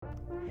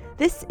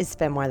This is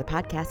Femoir the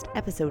Podcast,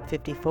 episode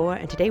 54,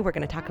 and today we're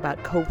going to talk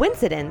about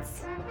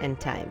coincidence and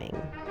timing.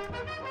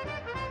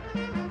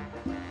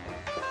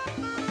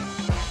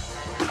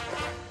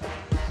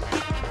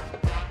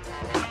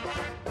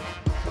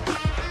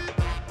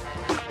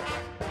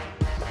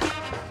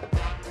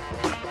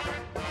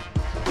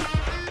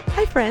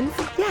 Hi friends,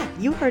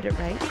 you heard it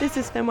right. This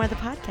is Femoir the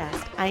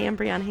Podcast. I am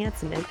Brianna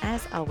Hansen, and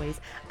as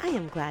always, I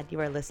am glad you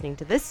are listening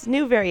to this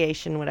new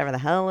variation, whatever the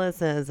hell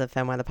this is, of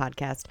Femoir the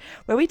Podcast,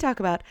 where we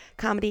talk about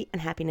comedy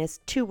and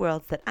happiness, two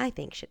worlds that I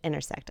think should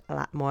intersect a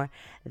lot more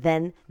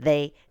than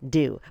they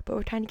do. But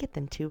we're trying to get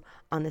them to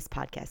on this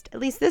podcast, at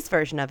least this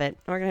version of it.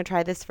 We're going to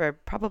try this for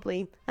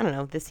probably,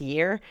 this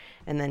year,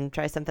 and then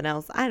try something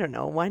else. I don't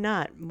know. Why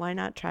not? Why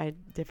not try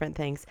different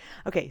things?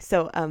 Okay,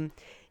 so,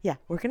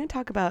 we're going to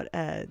talk about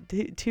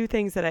two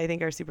things that I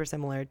think are super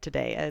similar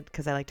today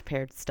because I like to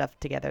pair stuff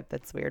together.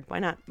 That's weird. Why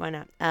not?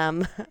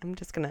 I'm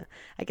just going to,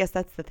 I guess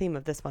that's the theme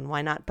of this one.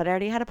 Why not? But I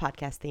already had a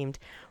podcast themed.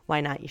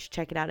 Why not? You should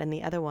check it out. And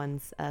the other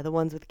ones, the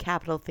ones with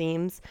capital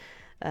themes,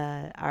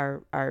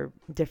 are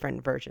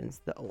different versions.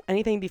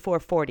 Anything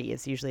before 40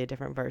 is usually a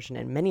different version,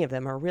 and many of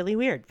them are really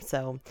weird.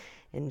 So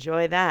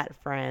enjoy that,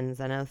 friends.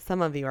 I know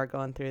some of you are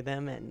going through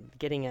them and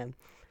getting a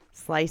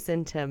slice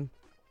into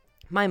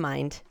my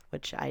mind,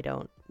 which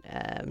I'm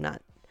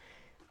not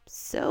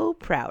so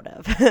proud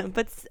of,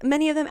 but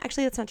many of them,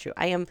 actually, that's not true.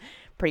 I am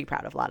pretty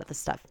proud of a lot of the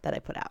stuff that I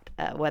put out.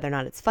 Whether or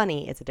not it's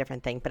funny, it's a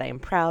different thing, but I am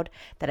proud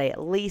that I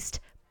at least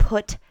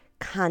put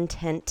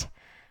content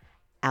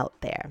out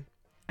there.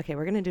 Okay,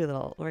 we're gonna do a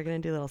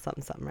little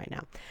something right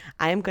now.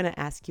 I am gonna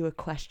ask you a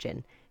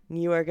question.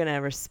 You are going to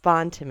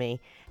respond to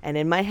me. And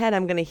in my head,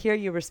 I'm going to hear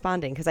you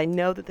responding because I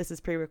know that this is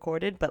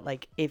pre-recorded. But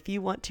if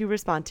you want to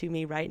respond to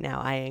me right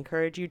now, I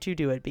encourage you to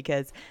do it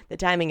because the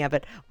timing of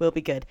it will be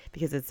good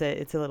because it's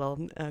a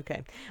little,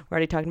 okay. We're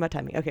already talking about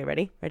timing. Okay,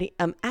 ready?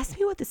 Ask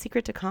me what the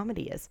secret to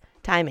comedy is.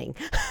 Timing.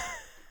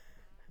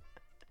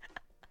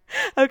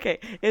 Okay,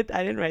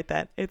 I didn't write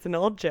that. It's an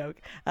old joke.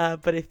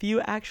 But if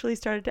you actually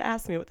started to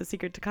ask me what the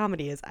secret to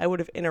comedy is, I would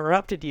have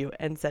interrupted you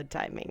and said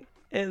timing.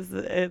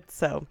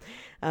 So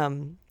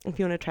if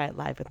you want to try it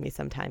live with me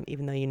sometime,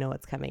 even though you know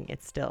it's coming,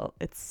 it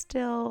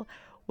still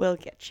will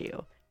get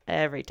you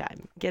every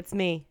time. Gets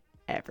me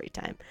every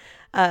time.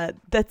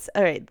 That's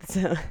all right.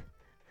 So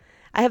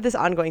I have this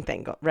ongoing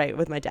thing, right,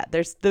 with my dad.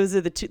 There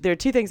are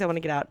two things I want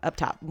to get out up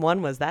top.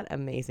 One was that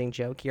amazing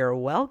joke, you're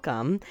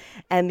welcome.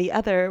 And the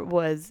other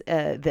was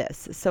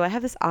this. So I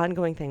have this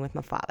ongoing thing with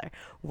my father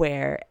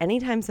where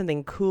anytime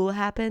something cool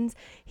happens,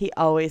 he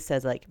always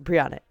says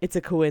Brianna, it's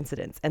a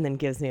coincidence, and then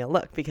gives me a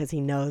look because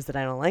he knows that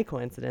I don't like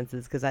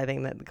coincidences because I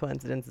think that the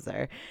coincidences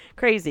are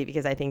crazy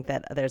because I think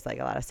that there's a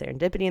lot of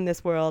serendipity in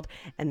this world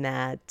and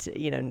that,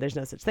 there's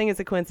no such thing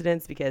as a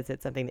coincidence because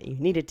it's something that you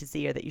needed to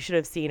see or that you should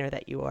have seen or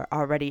that you are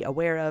already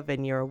aware of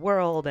in your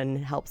world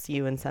and helps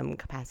you in some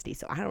capacity.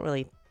 So I don't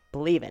really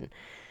believe in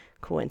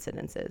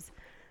coincidences,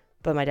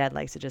 but my dad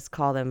likes to just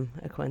call them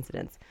a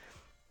coincidence.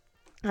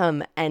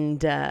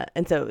 And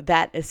so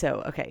that is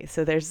so okay.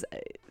 So there's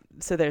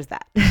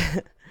that.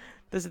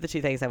 Those are the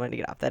two things I wanted to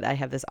get off. That I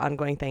have this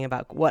ongoing thing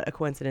about what a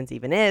coincidence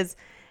even is,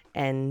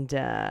 and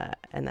that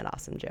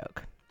awesome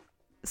joke.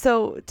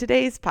 So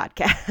today's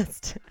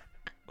podcast.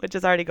 Which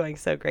is already going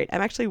so great.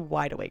 I'm actually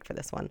wide awake for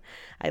this one.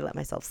 I let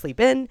myself sleep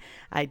in.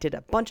 I did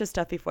a bunch of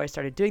stuff before I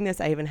started doing this.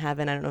 I even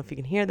have I don't know if you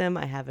can hear them.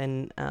 I have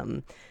let's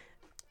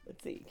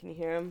see, can you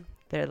hear them?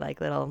 They're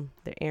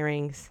they're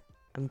earrings.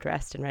 I'm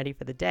dressed and ready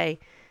for the day.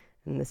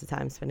 And this is how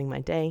I'm spending my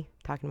day,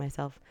 talking to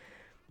myself.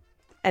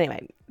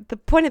 Anyway, the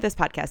point of this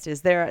podcast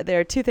is there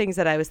are two things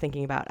that I was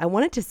thinking about. I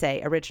wanted to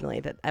say originally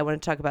that I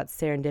want to talk about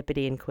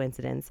serendipity and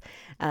coincidence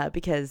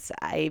because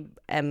I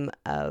am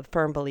a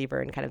firm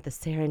believer in kind of the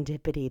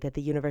serendipity that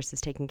the universe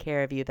is taking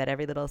care of you, that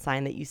every little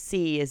sign that you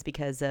see is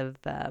because of,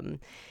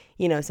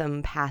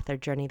 some path or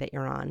journey that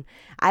you're on.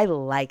 I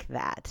like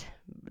that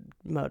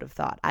mode of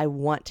thought. I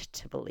want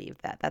to believe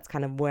that. That's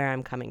kind of where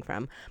I'm coming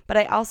from. But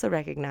I also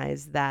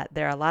recognize that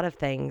there are a lot of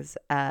things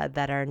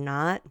that are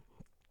not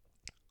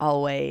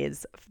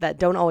that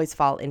don't always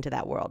fall into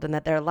that world, and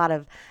that there are a lot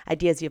of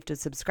ideas you have to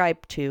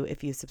subscribe to.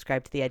 If you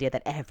subscribe to the idea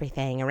that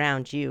everything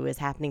around you is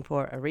happening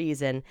for a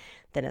reason,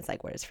 then it's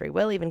where does free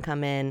will even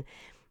come in?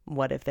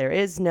 What if there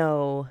is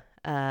no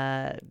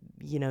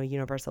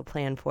universal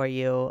plan for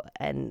you?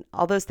 And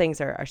all those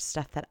things are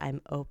stuff that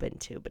I'm open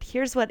to. But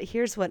here's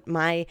what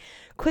my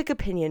quick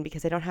opinion,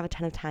 because I don't have a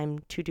ton of time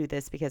to do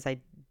this because I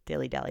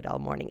dilly-dallied all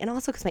morning, and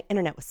also because my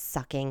internet was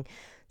sucking,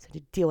 so to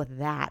deal with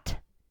that,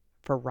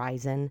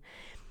 Verizon.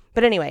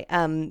 But anyway,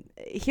 I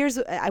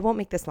won't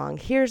make this long.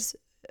 Here's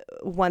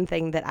one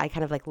thing that I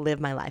kind of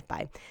live my life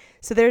by.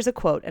 So there's a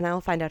quote, and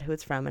I'll find out who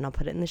it's from, and I'll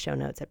put it in the show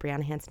notes at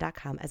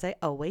briannahansen.com, as I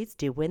always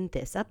do when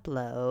this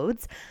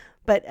uploads.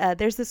 But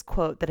there's this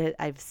quote that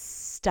I've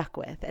stuck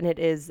with, and it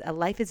is,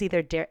 life is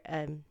either,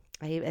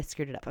 I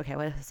screwed it up. Okay,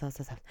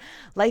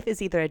 life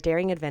is either a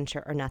daring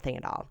adventure or nothing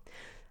at all.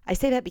 I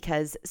say that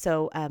because,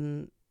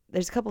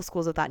 there's a couple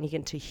schools of thought, and you get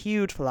into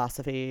huge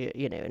philosophy,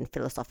 and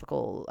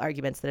philosophical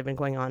arguments that have been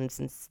going on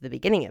since the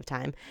beginning of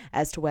time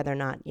as to whether or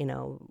not,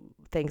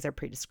 things are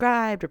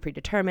pre-described or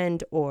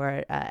predetermined,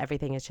 or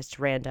everything is just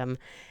random.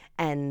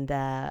 And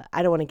I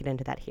don't want to get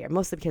into that here,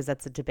 mostly because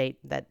that's a debate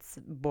that's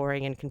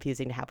boring and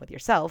confusing to have with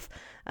yourself,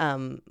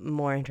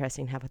 more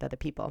interesting to have with other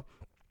people.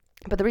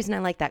 But the reason I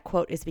like that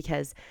quote is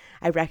because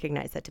I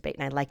recognize that debate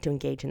and I like to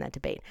engage in that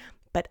debate.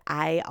 But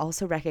I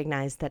also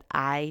recognize that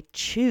I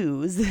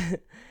choose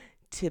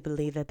to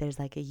believe that there's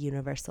like a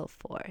universal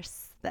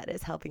force that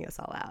is helping us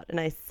all out. And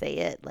I say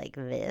it like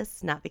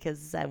this, not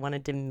because I want to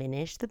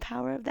diminish the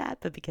power of that,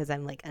 but because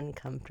I'm like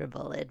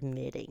uncomfortable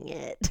admitting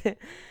it.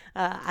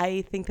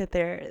 I think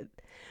that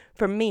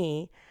for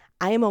me,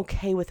 I am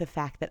okay with the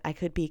fact that I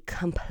could be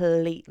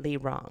completely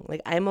wrong.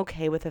 Like, I'm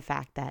okay with the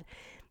fact that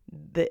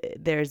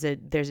there's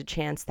a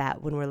chance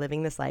that when we're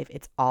living this life,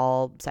 it's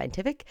all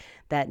scientific,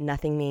 that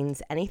nothing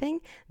means anything,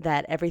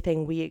 that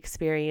everything we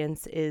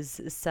experience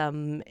is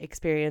some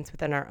experience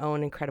within our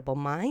own incredible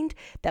mind,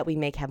 that we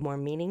make have more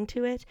meaning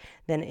to it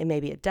than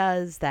maybe it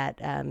does,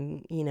 that,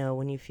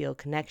 when you feel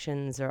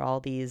connections or all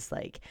these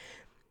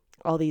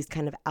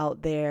kind of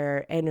out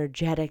there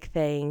energetic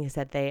things,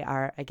 that they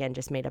are, again,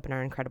 just made up in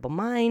our incredible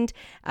mind,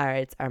 or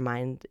it's our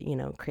mind,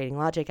 creating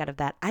logic out of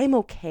that. I'm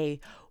okay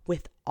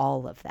with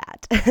all of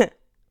that.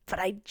 But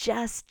I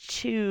just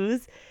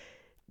choose,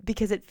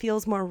 because it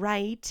feels more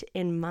right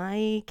in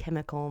my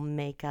chemical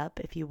makeup,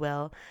 if you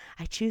will,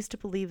 I choose to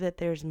believe that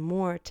there's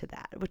more to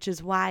that, which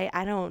is why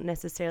I don't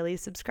necessarily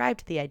subscribe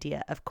to the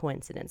idea of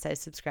coincidence. I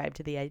subscribe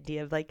to the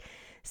idea of like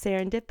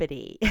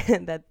serendipity,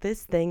 that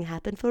this thing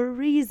happened for a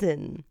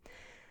reason,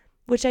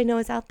 which I know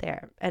is out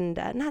there, and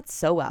not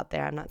so out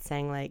there. I'm not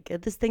saying like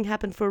this thing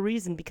happened for a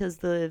reason because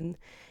the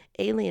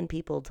alien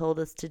people told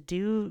us to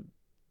do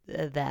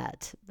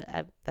that.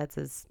 That's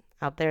as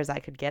out there as I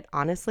could get.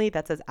 Honestly,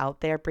 that's as out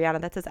there, Brianna,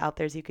 that's as out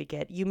there as you could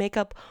get. You make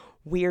up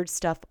weird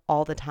stuff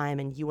all the time,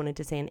 and you wanted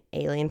to say an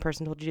alien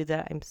person told you to do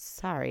that? I'm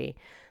sorry.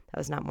 That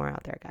was not more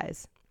out there,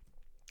 guys.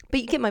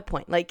 But you get my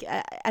point. Like,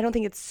 I don't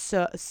think it's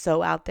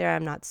so out there.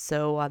 I'm not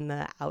so on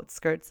the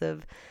outskirts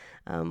of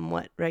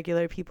what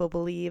regular people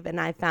believe.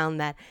 And I found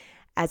that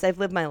as I've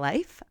lived my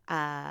life,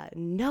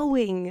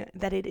 knowing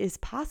that it is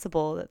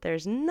possible that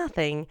there's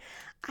nothing,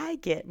 I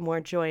get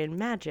more joy and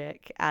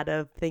magic out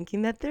of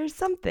thinking that there's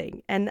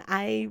something. And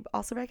I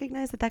also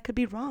recognize that could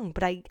be wrong,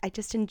 but I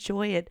just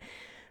enjoy it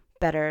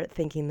better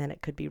thinking that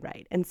it could be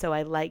right. And so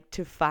I like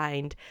to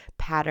find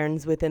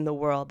patterns within the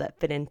world that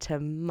fit into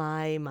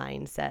my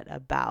mindset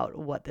about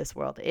what this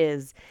world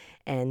is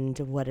and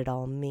what it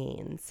all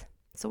means.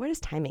 So where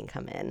does timing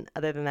come in,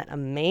 other than that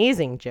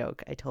amazing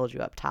joke I told you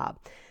up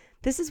top?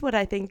 This is what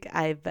I think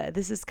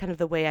this is kind of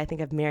the way I think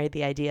I've married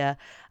the idea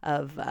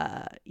of,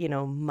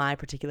 my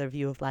particular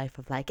view of life,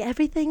 of like,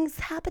 everything's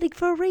happening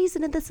for a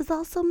reason and this is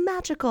all so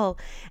magical.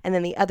 And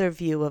then the other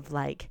view of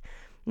like,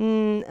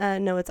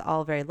 no, it's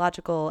all very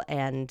logical,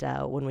 and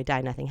when we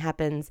die, nothing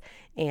happens,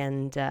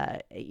 and,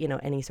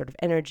 any sort of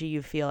energy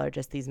you feel are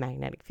just these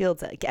magnetic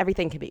fields. Like,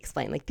 everything can be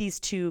explained. Like, these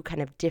two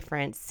kind of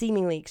different,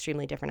 seemingly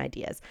extremely different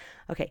ideas.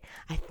 Okay,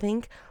 I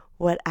think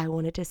what I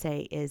wanted to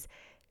say is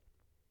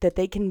that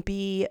they can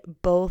be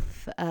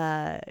both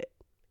in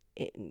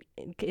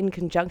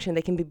conjunction.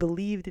 They can be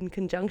believed in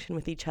conjunction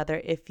with each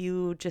other if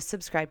you just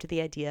subscribe to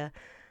the idea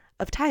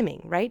of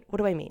timing, right? What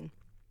do I mean?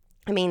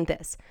 I mean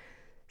this.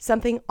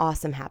 Something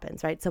awesome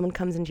happens, right? Someone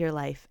comes into your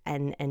life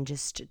and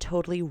just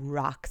totally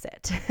rocks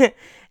it.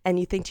 And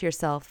you think to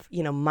yourself,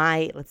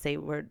 let's say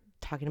we're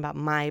talking about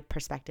my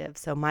perspective.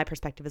 So my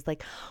perspective is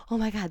like, oh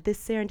my God, this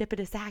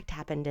serendipitous act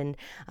happened, and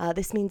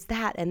this means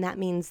that, and that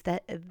means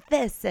that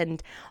this,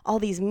 and all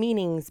these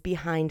meanings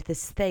behind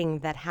this thing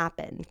that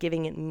happened,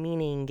 giving it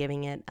meaning,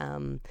 giving it,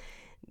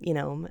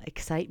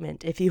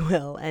 excitement, if you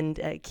will, and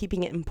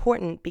keeping it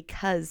important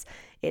because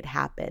it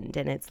happened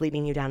and it's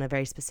leading you down a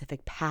very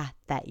specific path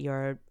that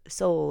your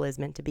soul is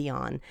meant to be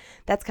on.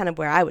 That's kind of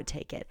where I would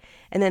take it.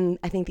 And then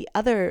I think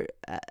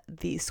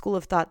the school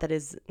of thought that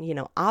is,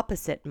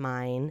 opposite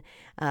mine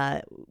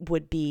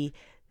would be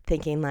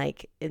thinking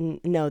like,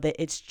 no,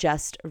 that it's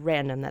just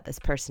random that this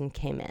person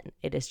came in.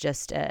 It is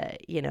just,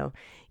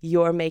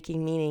 you're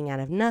making meaning out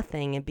of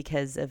nothing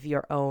because of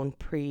your own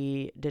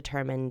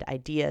predetermined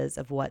ideas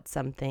of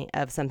something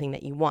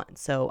that you want.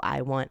 So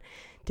I want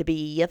to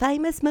be a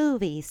famous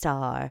movie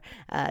star.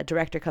 A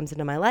director comes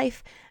into my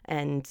life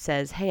and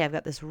says, hey, I've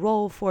got this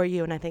role for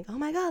you. And I think, oh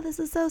my God, this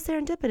is so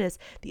serendipitous.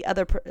 The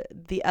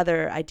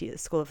other idea,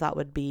 school of thought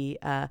would be,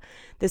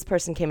 this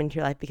person came into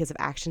your life because of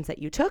actions that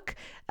you took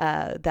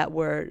that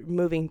were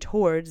moving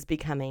towards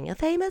becoming a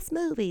famous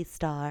movie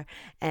star.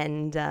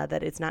 And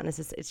that it's not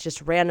necessarily, it's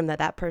just random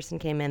that person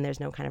came in. There's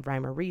no kind of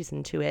rhyme or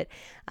reason to it.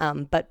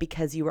 But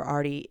because you were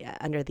already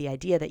under the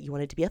idea that you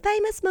wanted to be a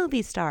famous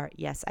movie star.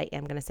 Yes, I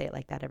am going to say it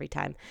like that every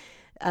time.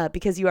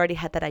 Because you already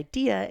had that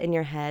idea in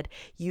your head,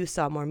 you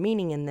saw more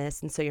meaning in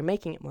this, and so you're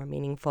making it more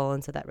meaningful,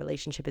 and so that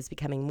relationship is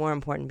becoming more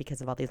important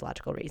because of all these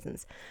logical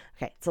reasons.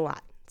 Okay, it's a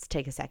lot. Let's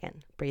take a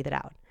second. Breathe it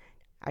out.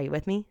 Are you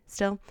with me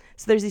still?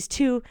 So there's these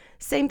two,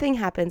 same thing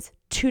happens,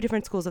 two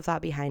different schools of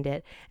thought behind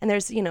it. And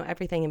there's,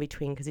 everything in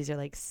between, because these are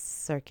like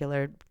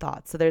circular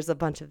thoughts. So there's a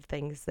bunch of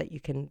things that you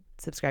can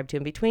subscribe to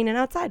in between and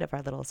outside of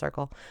our little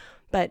circle.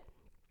 But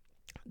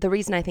the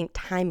reason I think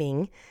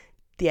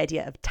the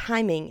idea of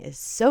timing is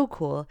so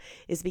cool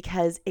is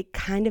because it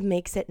kind of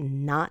makes it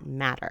not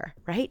matter,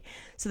 right?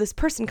 So this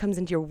person comes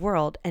into your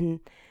world,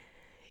 and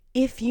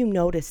if you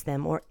notice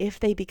them or if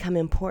they become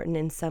important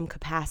in some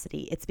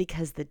capacity, it's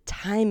because the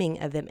timing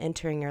of them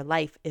entering your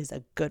life is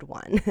a good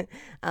one.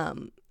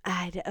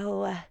 I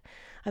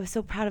was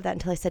so proud of that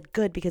until I said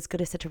good, because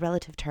good is such a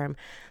relative term.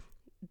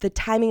 The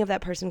timing of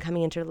that person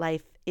coming into your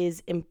life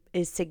is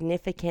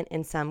significant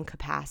in some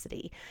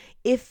capacity.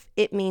 If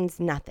it means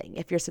nothing,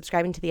 if you're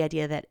subscribing to the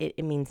idea that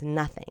it means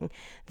nothing,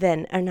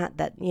 then, or not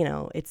that,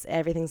 it's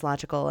everything's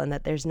logical and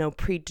that there's no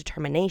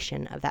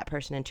predetermination of that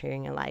person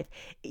entering your life,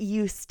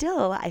 you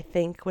still, I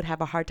think, would have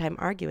a hard time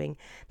arguing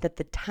that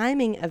the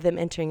timing of them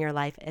entering your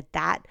life at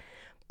that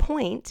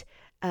point,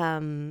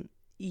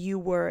 you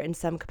were in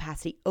some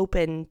capacity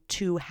open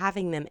to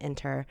having them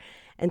enter.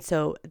 And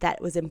so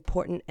that was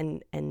important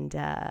and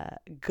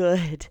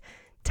good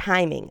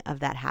timing of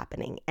that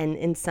happening, and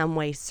in some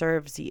way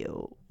serves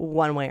you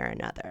one way or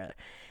another.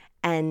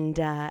 And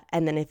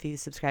then if you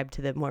subscribe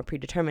to the more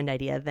predetermined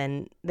idea,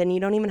 then you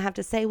don't even have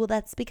to say, well,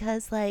 that's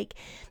because like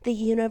the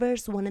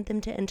universe wanted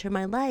them to enter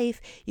my life.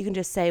 You can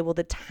just say, well,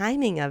 the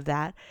timing of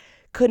that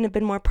couldn't have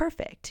been more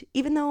perfect,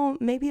 even though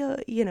maybe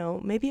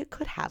it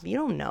could have. You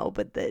don't know,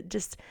 but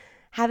just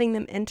having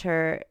them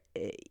enter,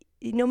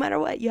 no matter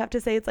what, you have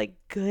to say it's like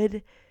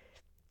good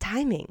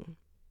timing,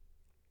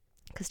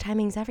 because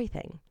timing's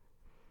everything.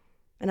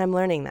 And I'm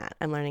learning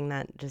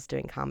that. Just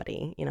doing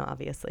comedy.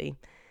 Obviously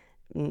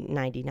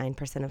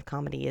 99% of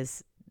comedy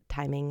is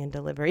timing and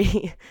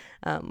delivery,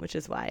 which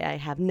is why I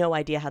have no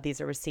idea how these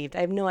are received.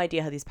 I have no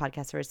idea how these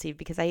podcasts are received,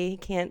 because I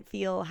can't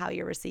feel how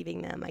you're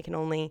receiving them. I can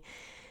only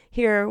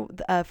hear,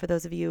 for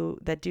those of you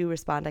that do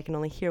respond, I can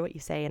only hear what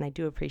you say, and I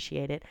do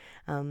appreciate it.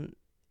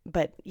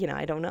 But,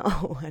 I don't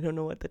know. I don't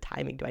know what the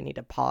timing. Do I need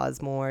to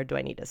pause more? Do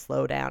I need to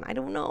slow down? I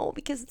don't know,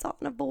 because it's all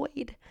in a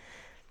void.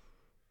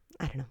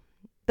 I don't know.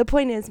 My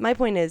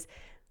point is,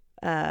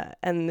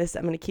 and this,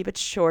 I'm going to keep it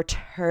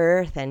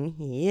shorter than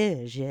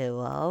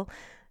usual.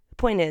 The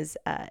point is,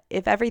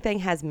 if everything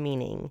has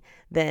meaning,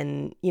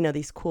 then,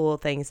 these cool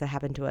things that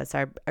happen to us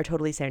are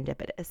totally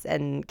serendipitous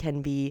and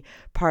can be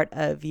part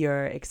of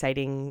your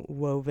exciting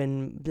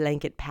woven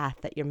blanket path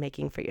that you're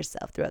making for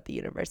yourself throughout the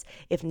universe.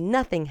 If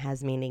nothing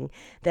has meaning,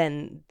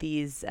 then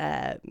these,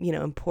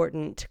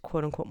 important,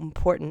 quote unquote,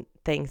 important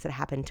things that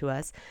happen to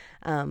us,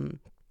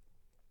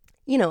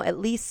 at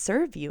least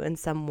serve you in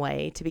some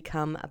way to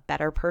become a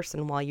better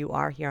person while you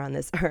are here on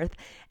this earth.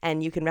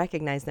 And you can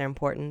recognize their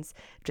importance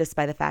just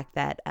by the fact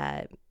that,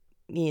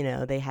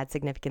 they had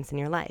significance in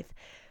your life.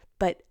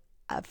 But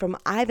from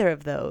either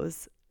of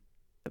those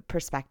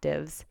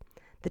perspectives,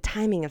 the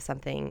timing of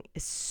something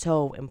is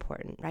so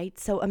important, right?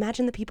 So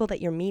imagine the people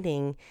that you're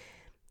meeting.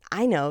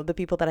 I know the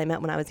people that I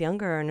met when I was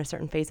younger or in a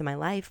certain phase of my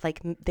life,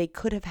 like they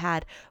could have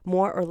had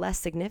more or less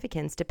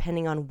significance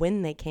depending on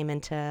when they came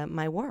into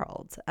my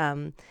world.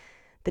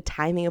 The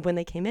timing of when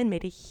they came in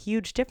made a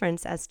huge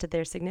difference as to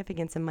their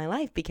significance in my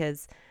life,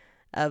 because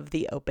of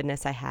the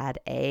openness I had,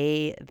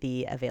 A,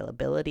 the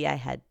availability I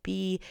had,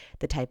 B,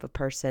 the type of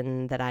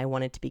person that I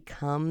wanted to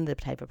become, the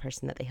type of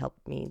person that they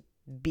helped me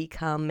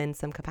become in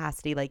some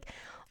capacity. Like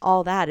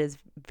all that is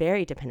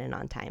very dependent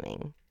on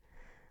timing.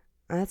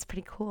 That's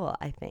pretty cool,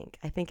 I think.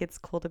 I think it's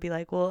cool to be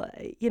like, well,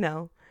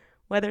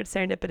 whether it's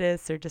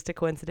serendipitous or just a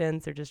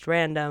coincidence or just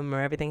random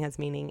or everything has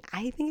meaning,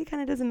 I think it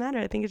kind of doesn't matter.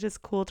 I think it's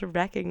just cool to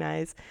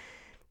recognize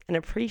and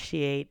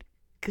appreciate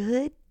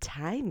good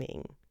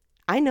timing.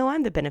 I know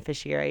I'm the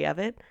beneficiary of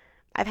it.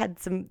 I've had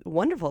some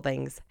wonderful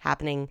things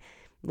happening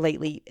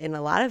lately in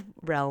a lot of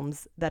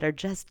realms that are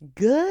just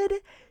good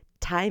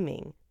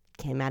timing.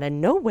 Came out of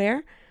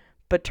nowhere,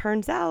 but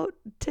turns out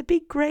to be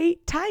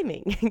great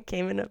timing. It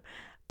came in a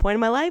point in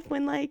my life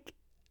when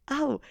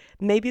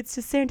maybe it's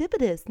just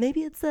serendipitous.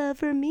 Maybe it's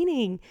for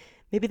meaning.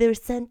 Maybe they were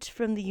sent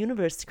from the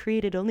universe,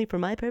 created only for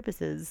my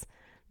purposes.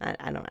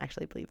 I don't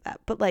actually believe that,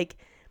 but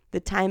the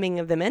timing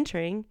of them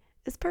entering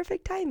is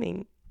perfect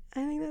timing.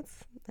 I think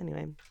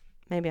anyway,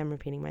 maybe I'm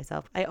repeating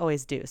myself. I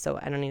always do, so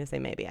I don't need to say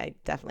maybe. I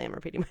definitely am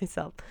repeating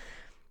myself.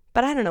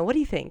 But I don't know. What do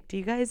you think? Do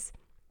you guys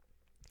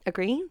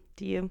agree?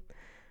 Do you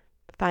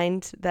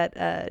find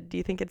that, do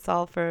you think it's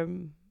all for,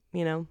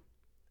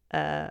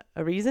 a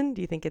reason?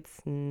 Do you think it's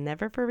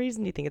never for a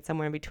reason? Do you think it's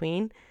somewhere in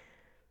between?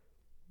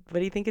 What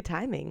do you think of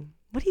timing?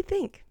 What do you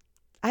think?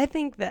 I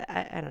think that,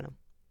 I don't know.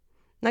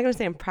 I'm not going to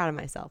say I'm proud of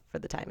myself for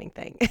the timing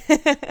thing,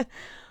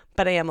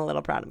 but I am a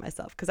little proud of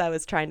myself because I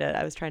was trying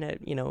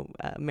to,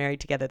 marry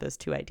together those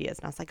two ideas.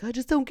 And I was like, I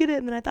just don't get it.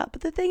 And then I thought,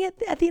 but the thing at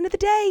the end of the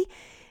day,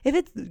 if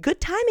it's good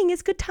timing,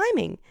 it's good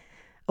timing.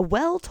 A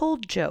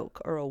well-told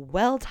joke or a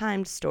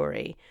well-timed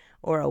story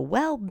or a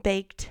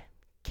well-baked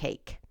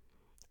cake.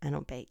 I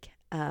don't bake.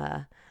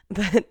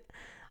 But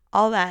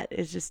all that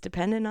is just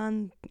dependent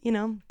on,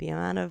 the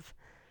amount of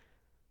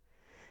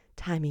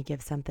time you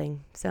give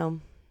something. So,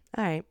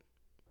 all right.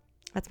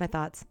 That's my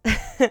thoughts.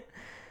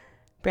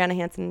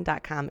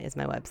 BriannaHanson.com is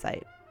my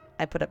website.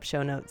 I put up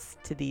show notes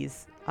to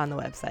these on the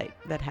website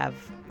that have,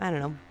 I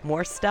don't know,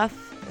 more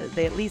stuff.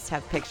 They at least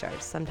have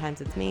pictures. Sometimes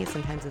it's me,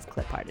 sometimes it's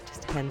clip art. It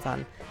just depends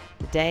on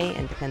the day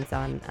and depends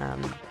on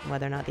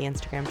whether or not the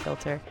Instagram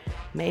filter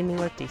made me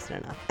look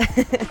decent enough.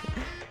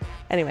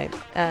 Anyway,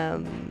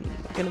 I'm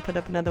going to put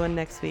up another one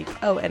next week.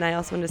 Oh, and I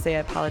also wanted to say I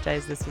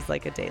apologize. This was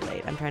like a day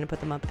late. I'm trying to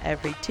put them up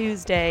every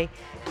Tuesday.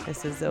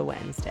 This is a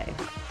Wednesday.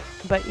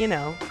 But, you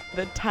know,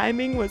 the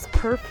timing was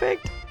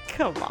perfect.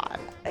 Come on.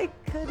 I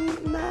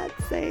couldn't not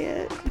say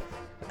it.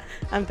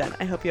 I'm done.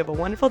 I hope you have a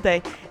wonderful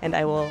day, and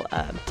I will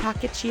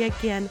talk at you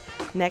again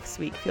next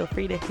week. Feel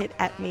free to hit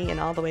at me in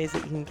all the ways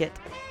that you can get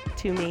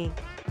to me.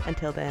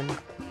 Until then,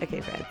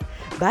 okay, friends.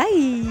 Bye.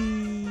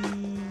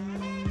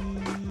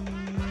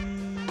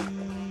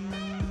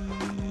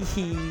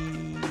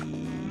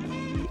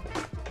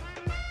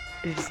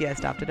 Did you see I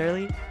stopped it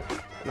early?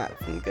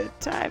 That's some good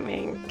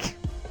timing.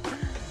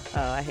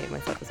 Oh, I hate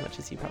myself as much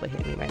as you probably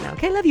hate me right now.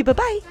 Okay, love you.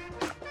 Bye-bye.